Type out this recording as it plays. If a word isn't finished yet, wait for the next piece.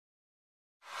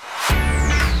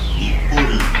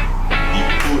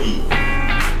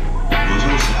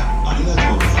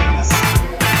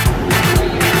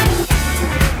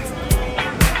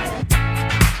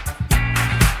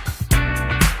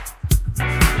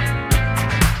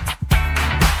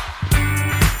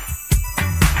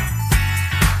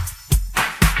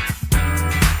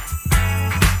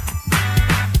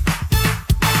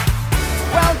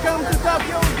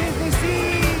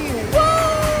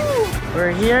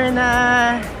We're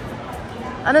na...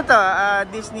 Ano to?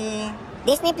 Disney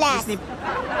Plus.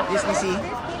 DisneySea?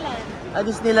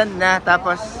 Disneyland na.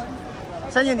 Tapos,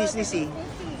 saan yung DisneySea?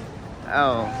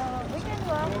 Oh.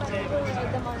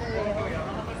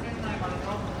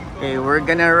 Okay, we're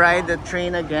gonna ride the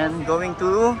train again, going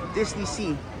to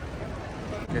DisneySea.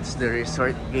 That's the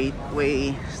Resort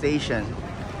Gateway Station.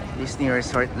 Disney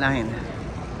Resort Line.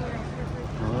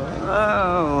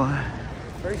 Oh,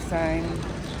 first time.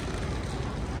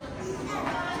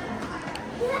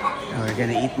 We're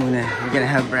gonna eat muna. We're gonna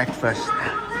have breakfast.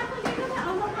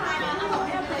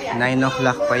 9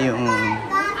 o'clock pa yung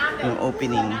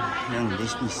opening ng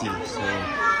DisneySea. So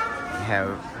we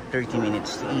have 30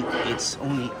 minutes to eat. It's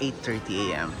only 8:30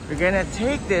 a.m. We're gonna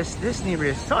take this Disney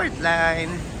Resort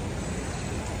Line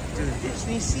to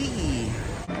DisneySea.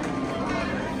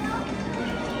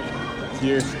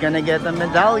 He's gonna get a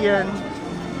medallion.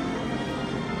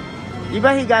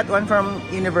 Diba he got one from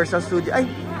Universal Studios? Ay,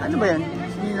 ano ba yan?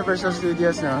 Universal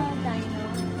Studios, no?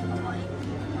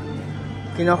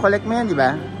 Kino-collect mo yan,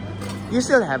 diba? You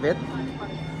still have it?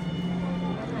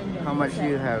 How much do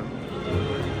you have?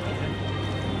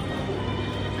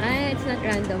 Ay, it's not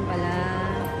random pala.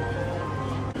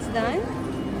 It's done?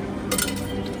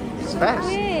 It's fast.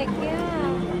 Quick,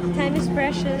 yeah. Time is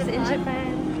precious in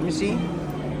Japan. Can you see?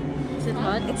 Is it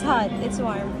hot? It's hot. It's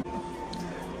warm.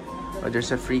 Oh,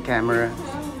 there's a free camera.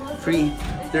 Free.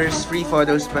 There's free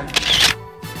photos pa.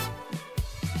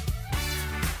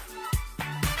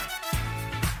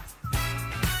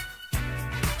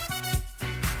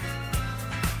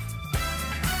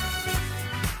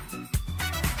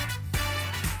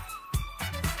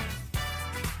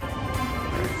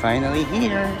 Finally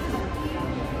here,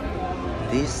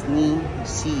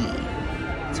 DisneySea,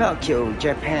 Tokyo,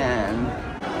 Japan.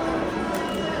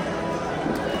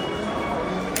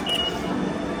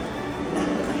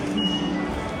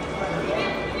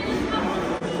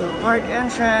 The park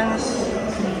entrance.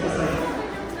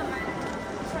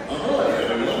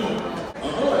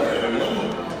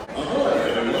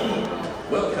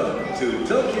 Welcome to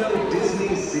Tokyo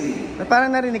DisneySea.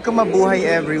 Parang narinig ko mabuhay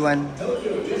everyone.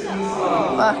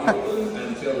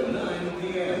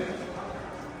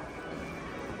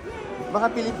 Baka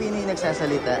Pilipino yung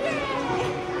nagsasalita.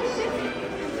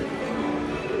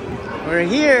 We're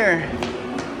here!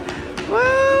 Woo!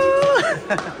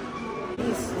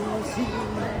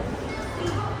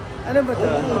 Ano ba to?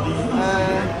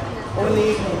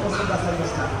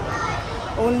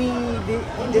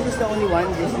 This is the only one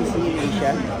DisneySea in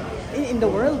Asia? In the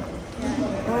world?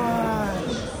 Wow!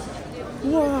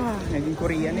 Wow! Naging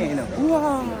Korean eh, no?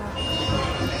 Wow!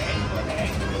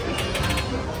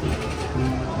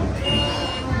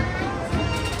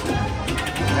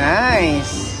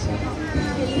 Nice!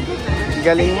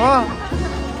 Galing mo!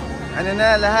 Ano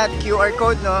na lahat? QR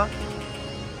code, no?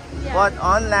 Bought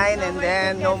online and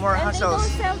then no more hassles.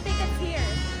 They don't sell tickets here.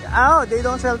 Oh, they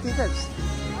don't sell tickets.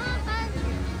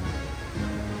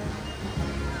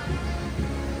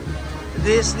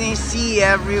 DisneySea,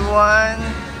 everyone!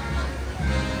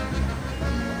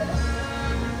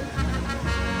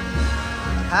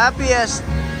 Happiest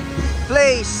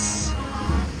place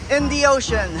in the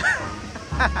ocean.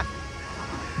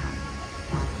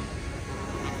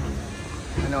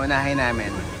 Ano unahin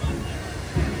namin?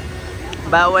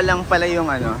 Bawal lang pala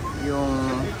yung ano,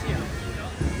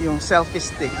 yung selfie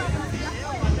stick.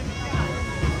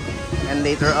 And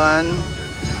later on,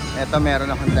 eto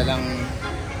meron akong dalang,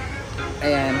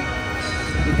 ayan,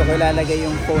 dito ko ilalagay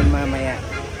yung phone mamaya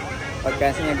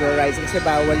pagka nag-rise kasi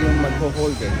bawal yung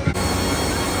mag-hold eh.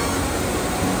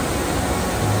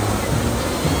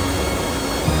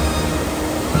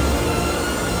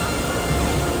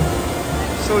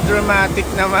 So dramatic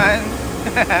naman.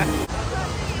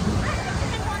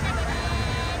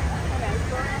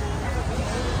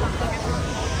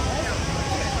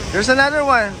 There's another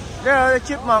one. There are the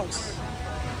chipmunks.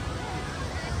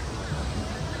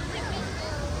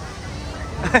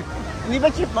 Hindi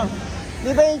ba chipmunk?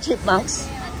 Di ba yung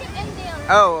chipmunks?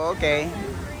 Oh, okay.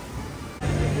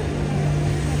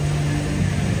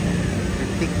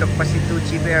 TikTok pa si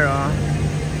Tucci Bear, oh.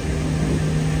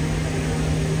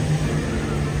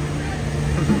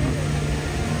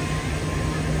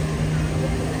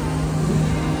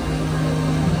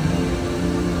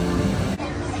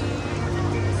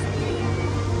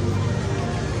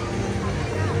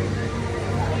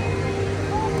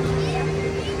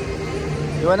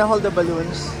 You wanna hold the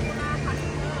balloons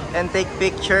and take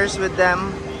pictures with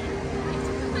them?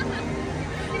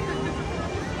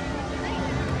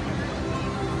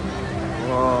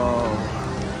 Wow!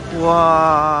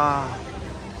 Wow!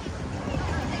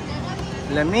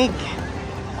 Lamig!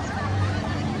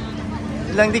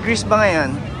 Ilang degrees ba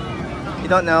ngayon?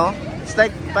 You don't know? It's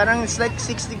like, parang it's like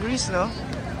 6 degrees, no?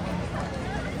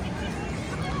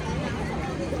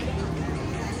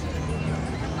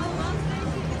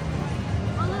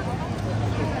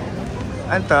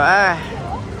 Anto,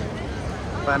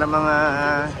 para mga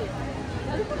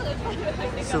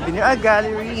souvenir,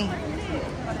 gallery.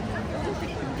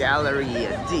 Gallery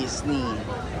at Disney.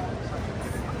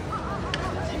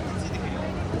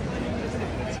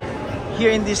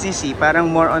 Here in DisneySea,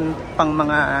 parang more on pang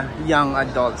mga young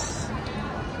adults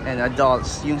and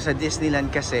adults. Yung sa Disneyland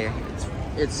kasi,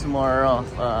 it's more of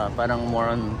parang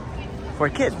more on for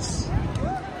kids.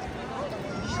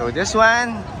 So this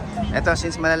one, eto,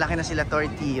 since malalaki na sila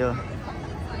Tortillo,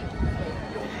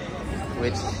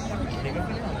 which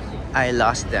I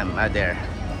lost them there.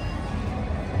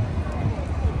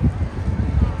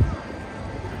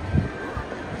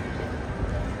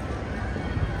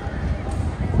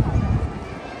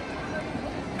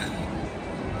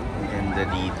 Ganda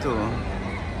dito.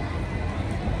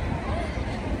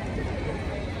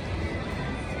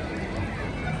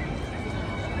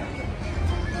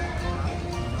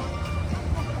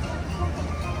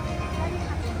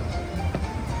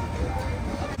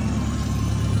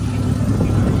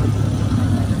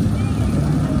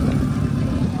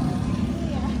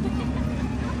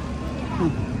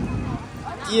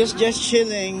 He's just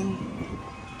chilling.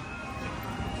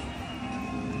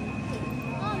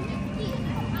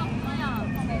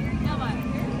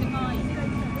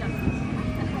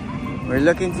 We're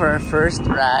looking for our first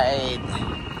ride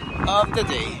of the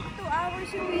day. 2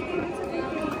 hours you're waiting.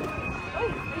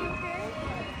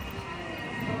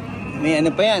 May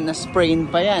ano pa yan,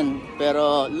 na-sprain pa yan.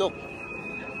 Pero look,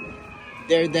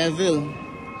 Daredevil.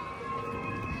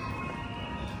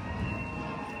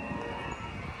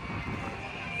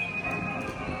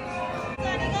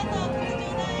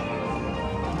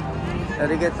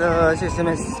 Arigato,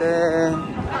 susumasen.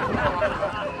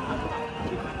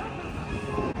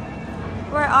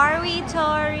 Where are we,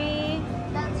 Tori?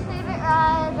 That's favorite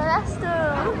ride, the last two.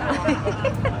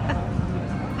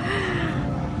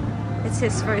 It's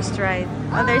his first ride.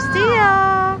 Oh, there's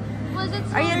Tia. Was it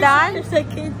Are you done?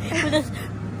 Second, with his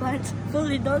butt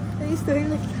fully done. He's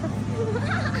doing like that.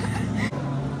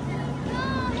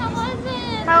 How was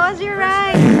it? How was your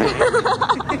ride?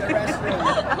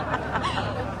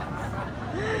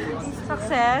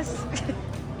 Success.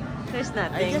 There's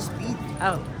nothing. I just beat.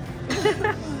 Oh.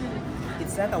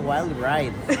 It's not a wild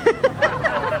ride. It's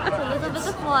a little bit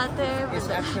of water.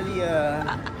 It's actually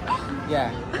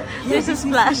yeah. There's a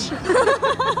splash.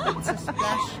 It's a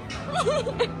splash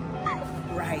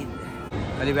ride.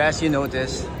 Diba, as you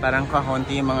notice, parang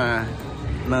kahonti yung mga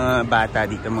bata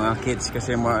dito, mga kids,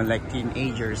 kasi more like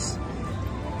teenagers.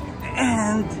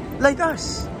 And like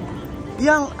us,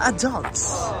 young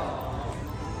adults.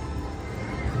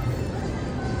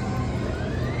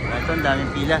 Ito, ang daming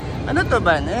pila. Ano to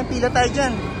ba? Pila tayo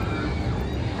dyan.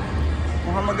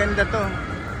 Mukhang maganda to.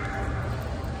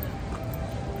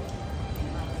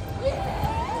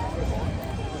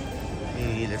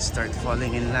 Okay, let's start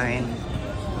falling in line.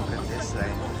 Look at this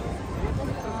line.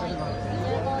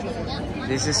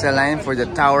 This is a line for the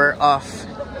Tower of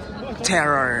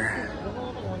Terror.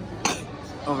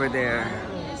 Over there.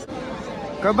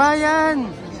 Kabayan!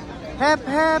 Hep,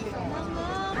 hep!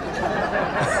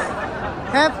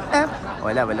 Hep, hep!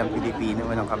 Walang Pilipino,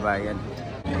 walang kabayan.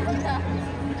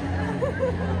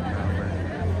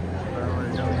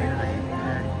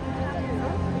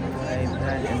 I've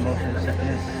had emotion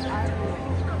sickness.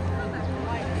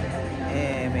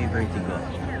 May vertigo.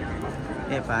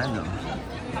 Paano?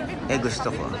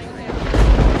 Gusto ko.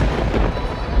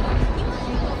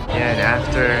 Yan,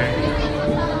 after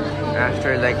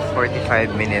like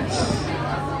 45 minutes,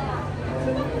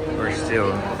 we're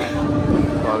still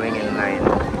falling in line.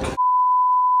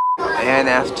 And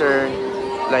after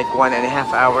like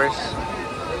 1.5 hours,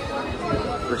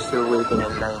 we're still waiting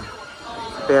in line.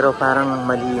 Pero parang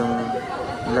mali yung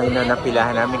line na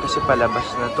napilahan namin kasi palabas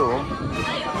na to.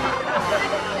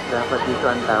 Dapat dito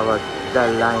ang tawag,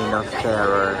 the Line of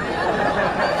Terror.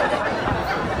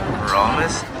 We're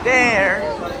almost there.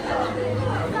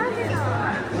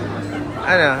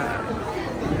 Ano?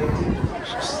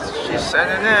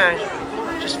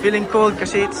 Just feeling cold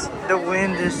kasi the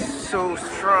wind is so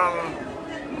strong.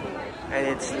 And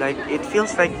it's like, it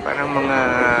feels like parang mga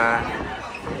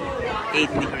 8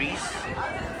 degrees.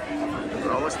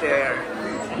 We're almost there.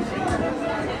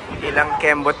 Ilang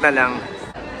kembot na lang.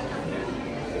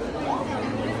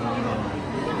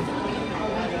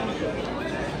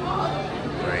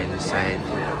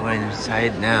 We're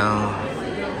inside now.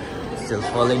 Still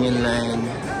falling in line.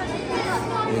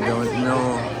 We don't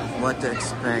know what to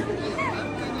expect.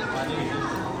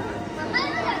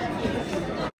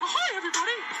 Hi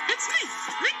everybody, it's me,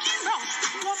 Mickey Mouse.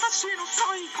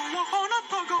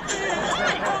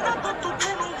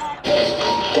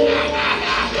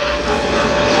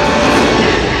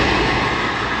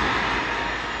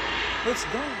 It's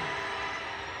gone.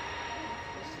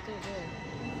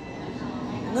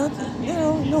 Nothing, you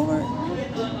know, nowhere.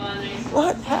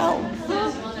 What? How?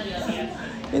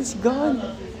 It's gone.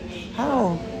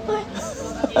 How?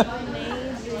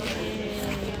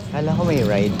 Kala ko may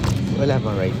ride. Wala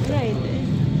bang ride? Right.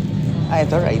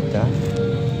 Ito ride to.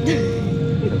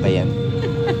 Ano ba yan?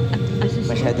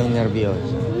 Masyadong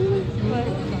nervyoso.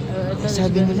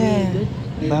 Sabi nila,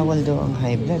 bawal daw ang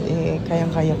high blood. Eh,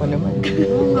 kayang-kaya ko naman.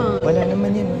 Wala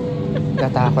naman yun.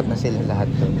 Natakot na sila lahat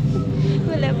doon.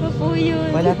 Wala pa po yun.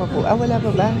 Wala pa po. Ah, wala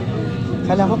pa ba?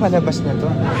 Kala ko palabas na to.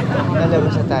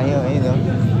 Palabas na tayo. Ayun, no?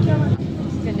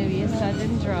 It's gonna be a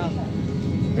sudden drop.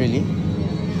 Really?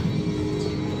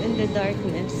 In the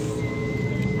darkness.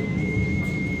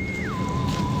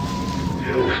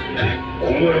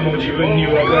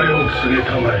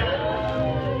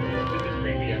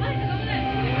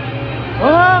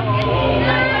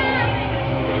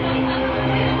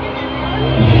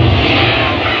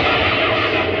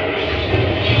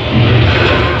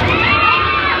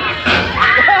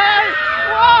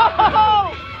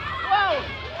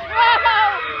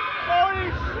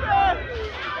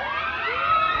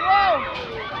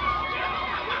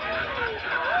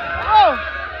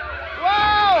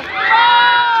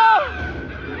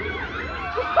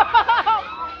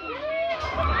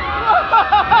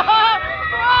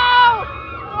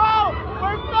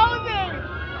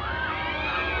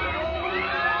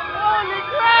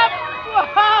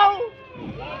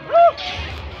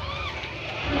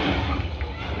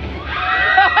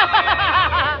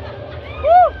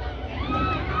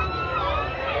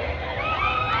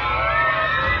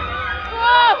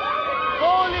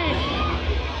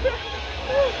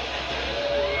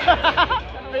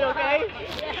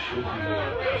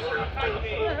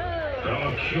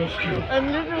 I'm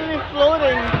literally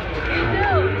floating.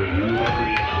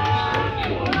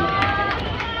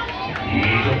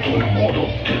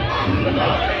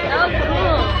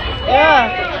 Yeah.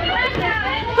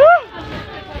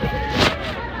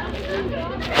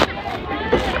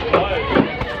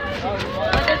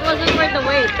 But it wasn't worth the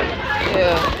wait.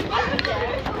 Yeah.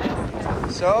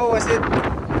 So, was it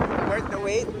worth the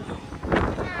wait?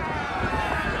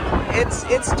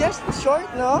 It's just short,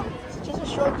 no? It's just a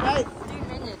short ride.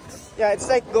 3 minutes. Yeah, it's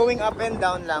like going up and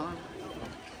down lang.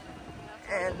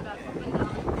 And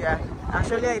yeah,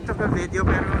 actually I took a video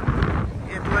pero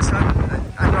it was on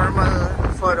a normal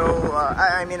photo,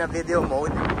 I mean a video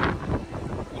mode.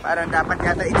 Parang dapat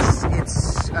yata it's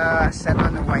set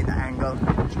on a wide angle.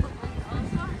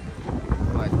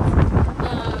 What?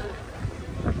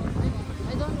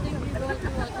 I don't think we want to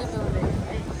watch it over.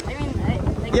 I mean,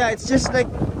 Yeah, it's just like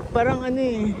parang ano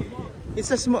eh.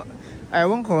 It's a small,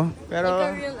 ewan ko, pero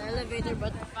like a real elevator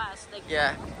but fast. Like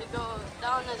yeah. you go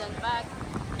down and then back.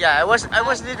 Yeah, I was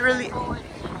literally Forward,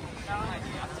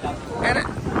 down.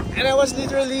 and I was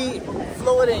literally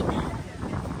floating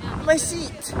in my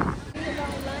seat.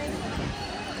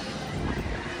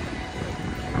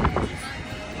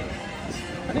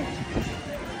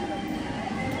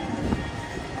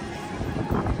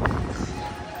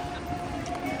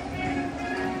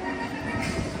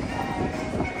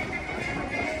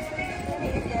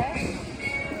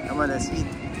 Come on, let's eat.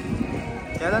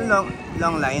 Kaya lang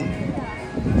long line.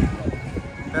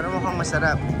 Pero mukhang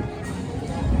masarap.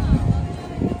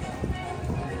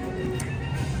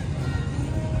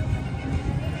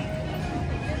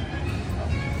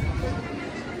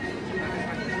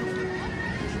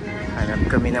 Hanap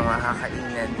kami ng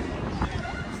makakainan.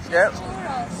 Yep.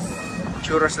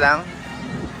 Churros lang.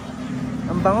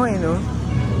 Ang bango eh, no?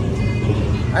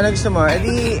 Ano gusto mo? E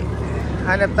di,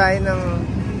 hanap tayo ng...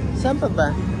 Saan pa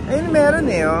ba? Ayun, meron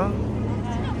eh, oh.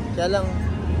 Kaya lang...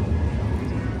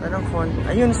 Parang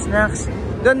ayun, snacks.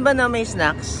 Doon ba na may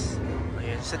snacks?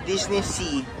 Ayun, sa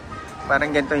DisneySea.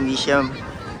 Parang ganito, hindi siya...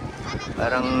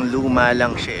 Parang luma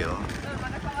lang siya, oh.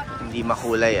 Hindi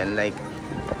makulay, unlike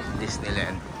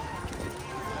Disneyland.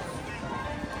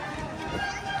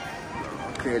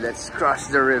 Okay, let's cross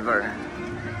the river.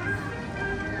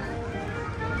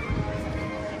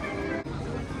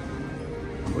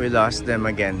 We lost them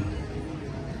again.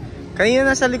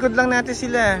 Kanina nasa likod lang natin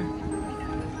sila.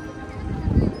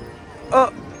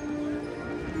 Oh!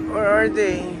 Where are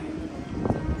they?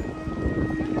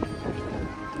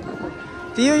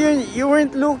 Tio, you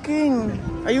weren't looking.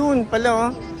 Ayun pala,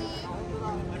 oh.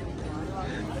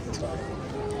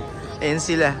 Ayan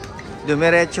sila.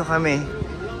 Dumiretso kami.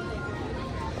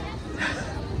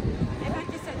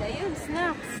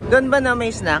 Doon ba na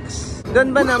may snacks?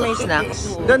 Doon ba na may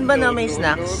snacks? Doon ba na may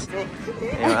snacks?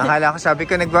 Ayun, akala ko, sabi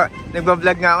ko,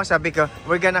 nagba-vlog nga ako, sabi ko,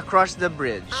 we're gonna cross the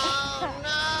bridge. Oh,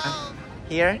 no!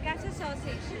 Here? Kaso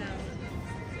sausage lang.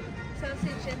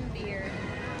 Sausage and beer.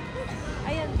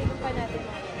 Ayan, tingnan pa natin.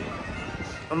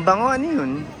 Ang bango, ano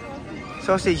yun?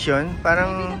 Sausage yun?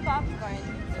 Parang... Popcorn.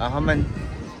 Ah, come on.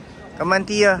 Come on,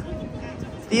 Tia.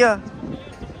 Tia.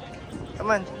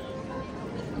 Come on.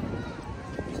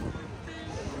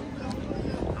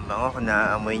 Ang bango kung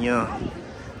naaamoy nyo.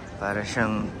 Para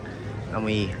siyang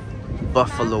amoy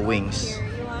buffalo wings.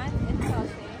 You want? And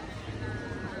sausage.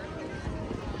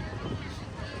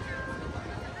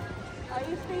 Are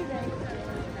you stay there?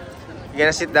 You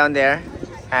gonna sit down there?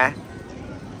 Ha?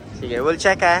 Sige, we'll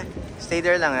check ha. Stay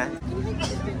there lang ha.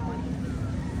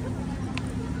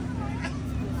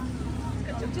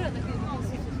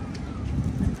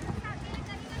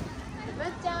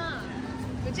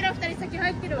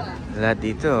 Lahat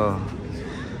dito.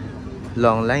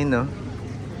 Long line, no?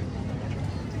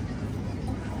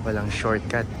 Walang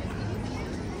shortcut.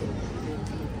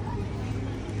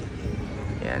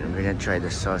 Yan, we're gonna try the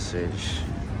sausage.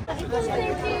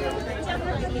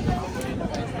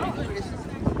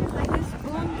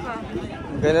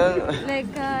 Ganun. Like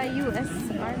US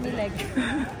Army leg.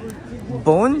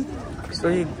 Bone? So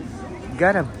you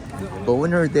got a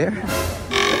boner there?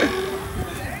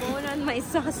 Bone on my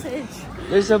sausage.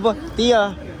 There's a bone.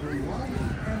 Tia.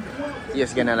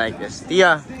 Tia's gonna like this.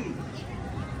 Tia.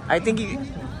 I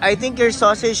think your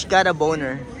sausage got a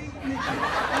boner.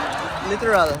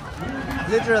 Literally.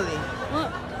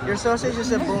 Your sausage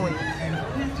is a bone.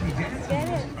 Get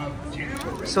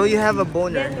it. So you have a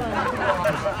boner. Get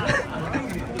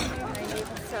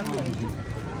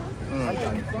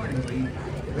one.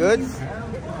 Good?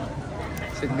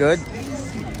 Is it good?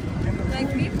 Like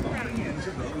beef.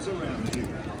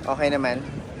 Okay naman.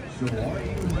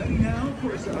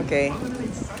 Okay.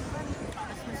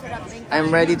 I'm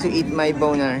ready to eat my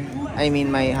boner. I mean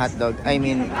my hot dog. I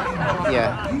mean,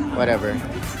 yeah, whatever.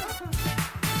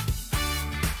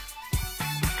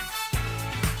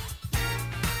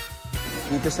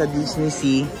 Dito sa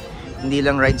DisneySea, hindi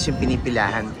lang rides yung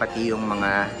pinipilahan, pati yung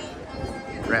mga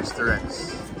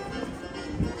restaurants.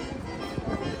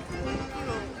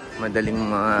 Madaling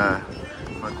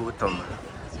magutom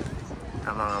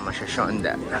ang mga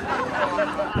masyasyonda.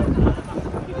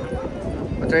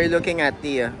 What are you looking at,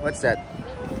 Tia? What's that?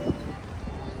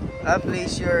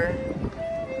 Place your...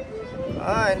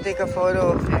 and take a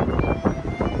photo of it.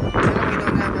 We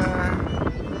don't have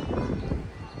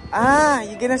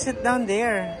you're gonna sit down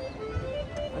there.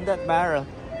 On that barrel.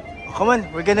 Oh, come on,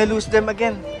 we're gonna lose them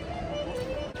again.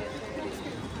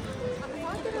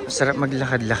 Masarap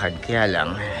maglakad-lakad, kaya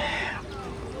lang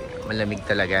malamig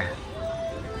talaga.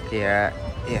 Kaya,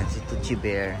 yan, si Tucci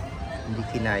Bear, hindi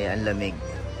kinaya ang lamig.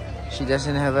 She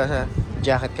doesn't have a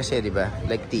jacket kasi, di ba?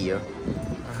 Like Tio.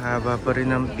 Mahaba pa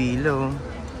rin ang pila, oh.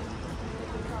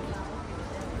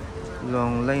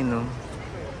 Long line, oh.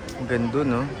 Ang ganda,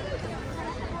 no?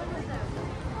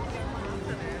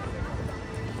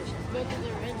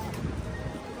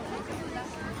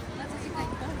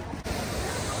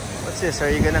 What's this?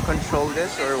 Are you gonna control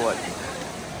this or what?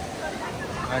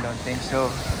 I don't think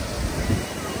so.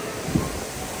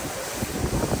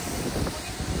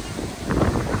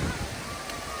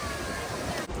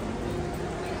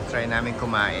 Try namin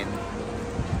kumain.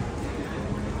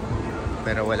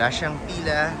 Pero wala siyang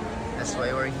pila. That's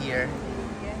why we're here.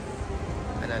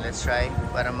 Ano, let's try.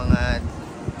 Para mga...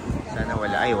 Sana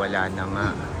wala. Ay, wala na nga.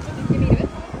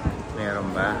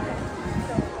 Meron ba?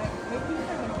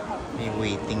 May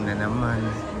waiting na naman.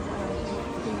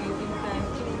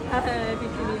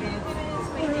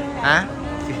 Ha?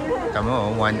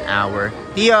 Tamo, 1 hour.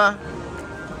 Tia!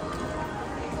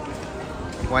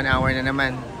 1 hour na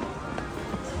naman.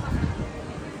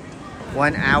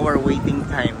 1 hour waiting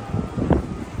time.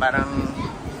 Parang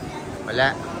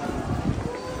wala.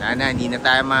 Wala na, hindi na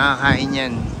tayo makakain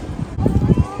yan.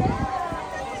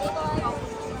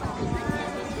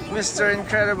 Mr.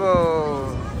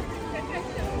 Incredible!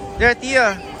 There,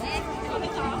 Tia!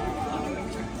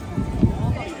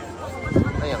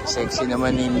 Ay, ang sexy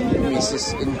naman ni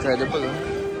Mrs. Incredible.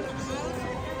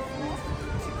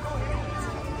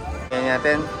 Kaya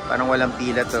natin, parang walang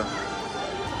pila to.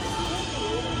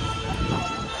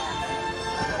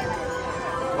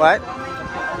 What?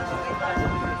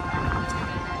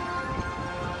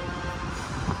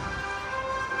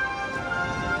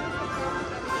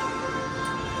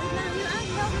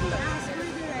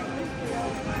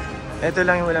 Ito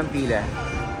lang yung walang pila.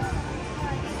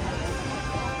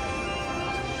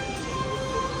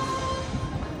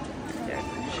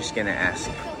 she's gonna ask.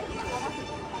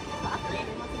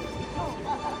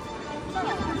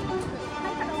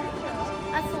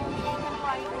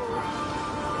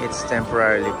 It's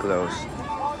temporarily closed.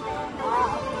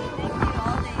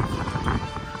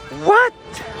 What?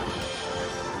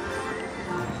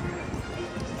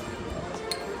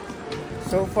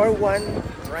 So for one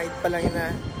ride pa lang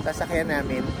na sasakyan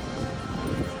namin.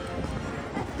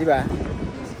 Di ba?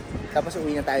 Tapos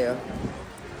uwi na tayo.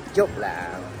 Joke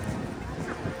lang.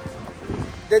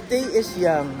 The day is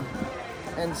young.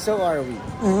 And so are we.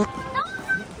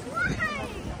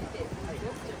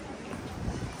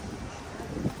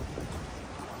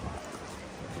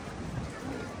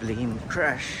 Plane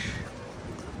crash.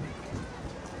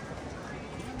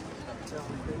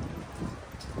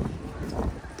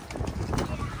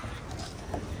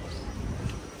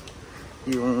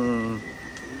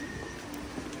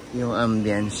 Yung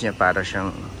ambience niya para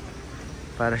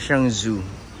siyang zoo.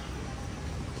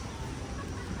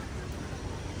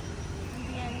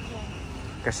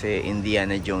 Kasi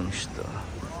Indiana Jones to.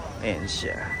 Ayan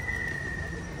siya.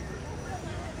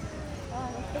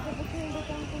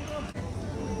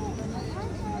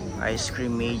 Ice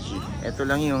cream Meiji. Ito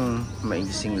lang yung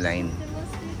maigsing line.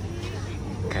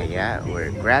 Kaya we're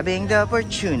grabbing the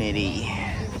opportunity.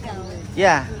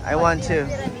 Yeah, I want to.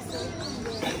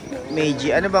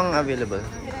 Meiji, ano bang available?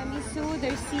 Tiramisu,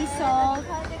 there's sea salt.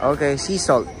 Okay, sea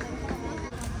salt.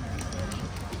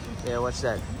 Yeah, what's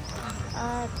that?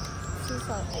 Sea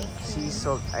salt ice cream. Sea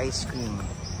salt ice cream.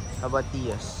 How about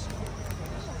Tia's?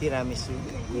 Tiramisu.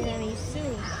 Tiramisu.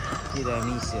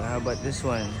 Tiramisu. How about this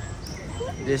one?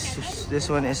 This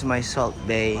one is my salt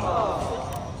bay.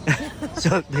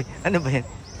 Salt bay. Ano ba yan?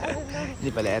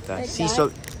 Hindi pala ito. Sea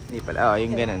salt. Hindi pala. Oh,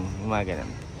 yung ganun. Yung mga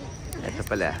ganun. Ito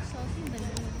pala.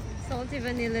 Salty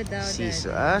vanilla daw.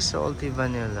 Salty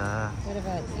vanilla. What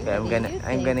about you? Okay,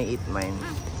 I'm gonna eat mine.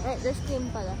 Oh, there's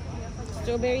cream pala.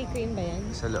 Strawberry cream ba yan?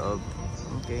 Sa loob.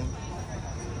 Okay.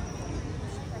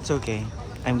 It's okay.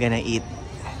 I'm gonna eat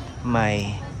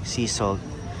my sea salt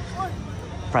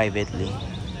privately.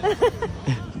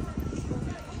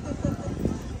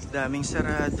 Daming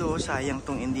sarado. Sayang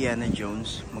tong Indiana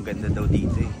Jones. Maganda daw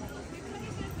dito eh.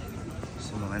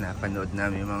 Sa mga napanood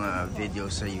namin mga video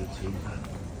sa YouTube.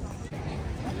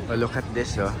 Oh, look at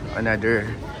this, oh.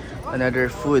 Another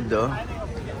food, oh.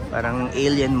 Parang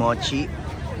alien mochi.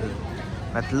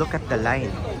 But look at the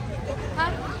line.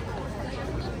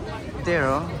 There,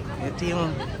 oh. Ito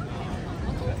yung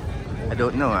I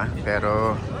don't know,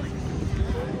 pero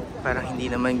parang hindi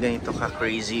naman ganito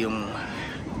ka-crazy yung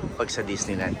pag sa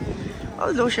Disneyland.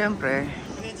 Although, syempre,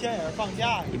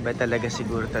 iba talaga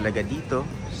siguro talaga dito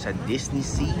sa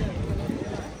DisneySea.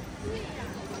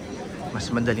 Mas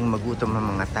madaling magutom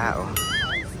ang mga tao.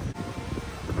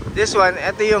 This one,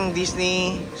 ito yung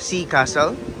DisneySea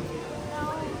Castle.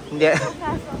 Hindi.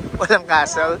 Walang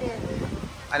castle.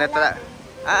 Ano tala?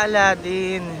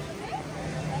 Aladdin.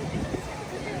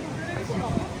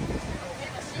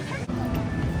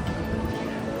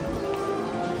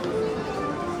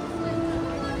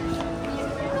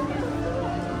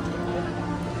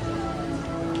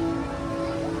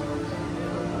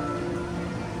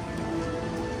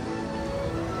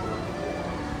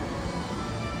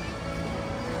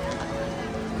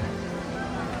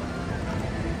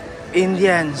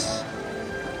 Indians.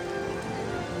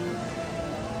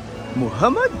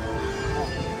 Muhammad?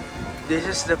 This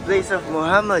is the place of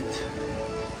Muhammad.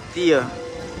 Tia.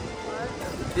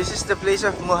 This is the place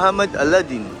of Muhammad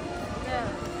Aladdin.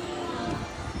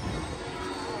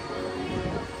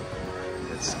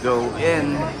 Let's go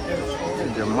in to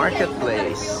the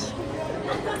marketplace.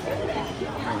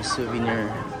 My souvenir.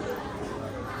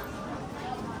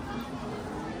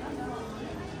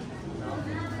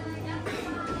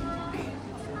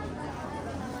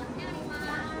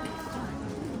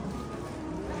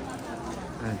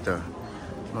 Ito,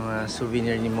 mga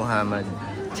souvenir ni Muhammad.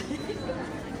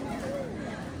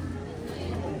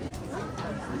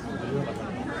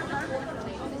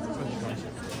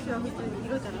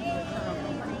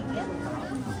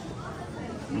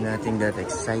 Nothing that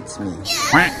excites me.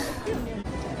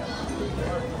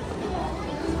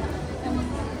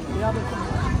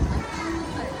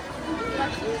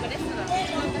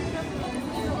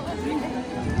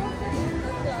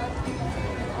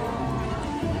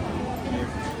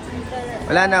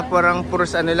 Wala na, parang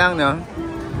puros ano lang, no?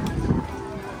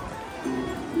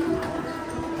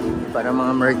 Para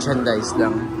mga merchandise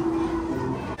lang.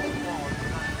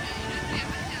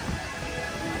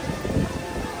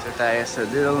 So tayo sa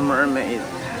Little Mermaid.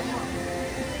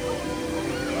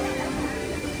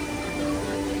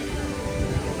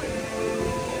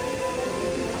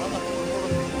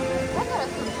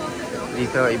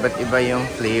 Dito, iba't iba yung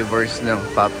flavors ng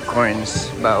popcorns.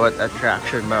 Bawat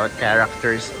attraction, bawat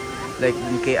characters. Like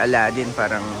dun kay Aladdin,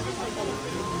 parang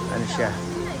ano siya,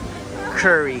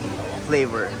 curry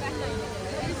flavor.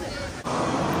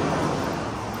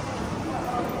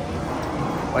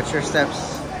 Watch your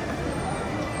steps.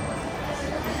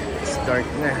 Start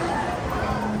na.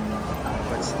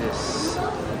 What's this?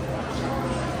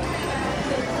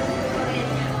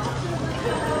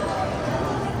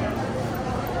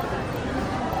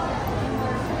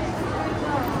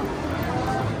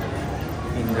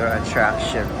 Indoor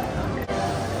attraction.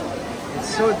 It's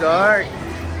so dark.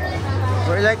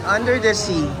 We're like under the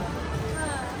sea.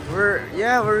 We're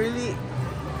really,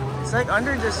 it's like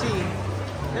under the sea.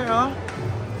 You know?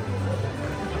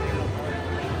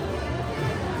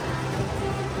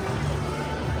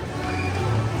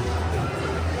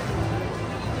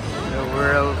 The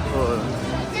whirlpool.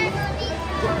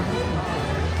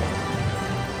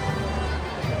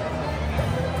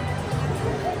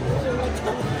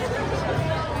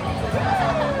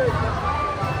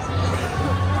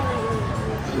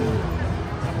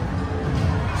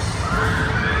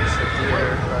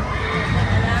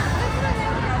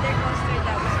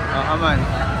 Oh, come on.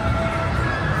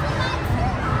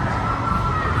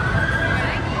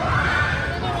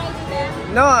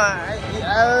 No,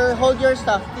 I'll hold your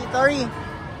stuff.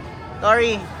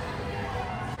 Tori.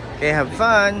 Okay, have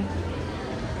fun.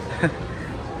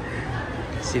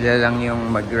 Sila lang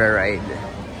yung magra-ride.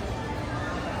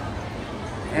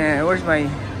 Where's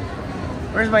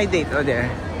my date? Oh,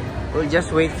 there. We'll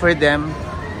just wait for them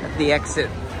at the exit.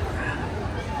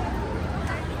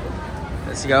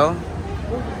 Let's go.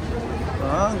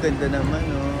 Oh, ang ganda naman,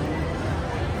 oh.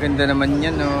 Ganda naman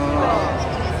yan, oh.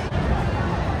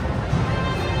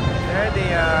 There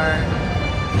they are.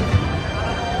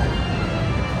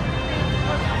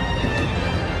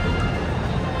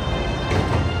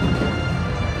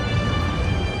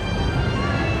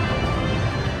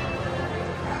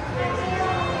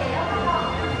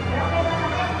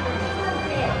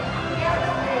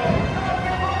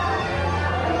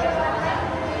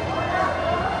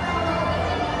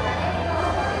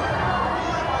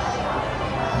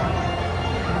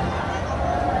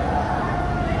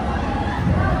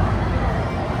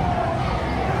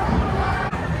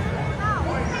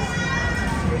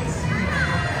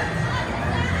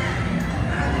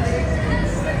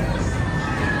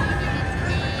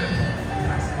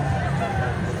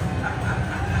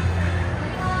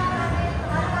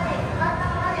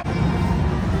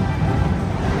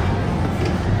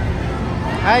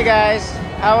 Hi guys,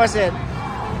 how was it?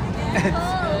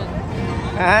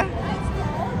 Huh?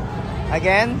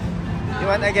 Again? You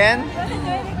want again?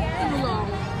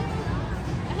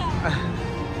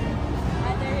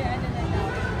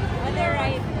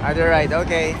 Other ride,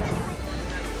 okay.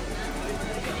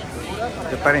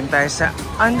 Ito pa rin tayo sa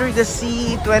Under the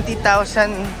Sea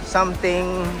 20,000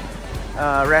 something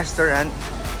restaurant.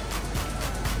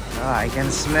 Oh, I can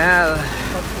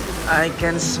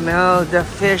smell the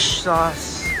fish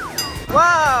sauce.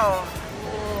 Wow!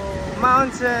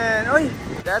 Mountain. Oy,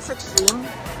 that's extreme.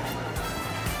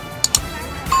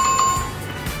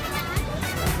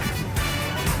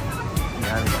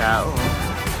 Yan tao.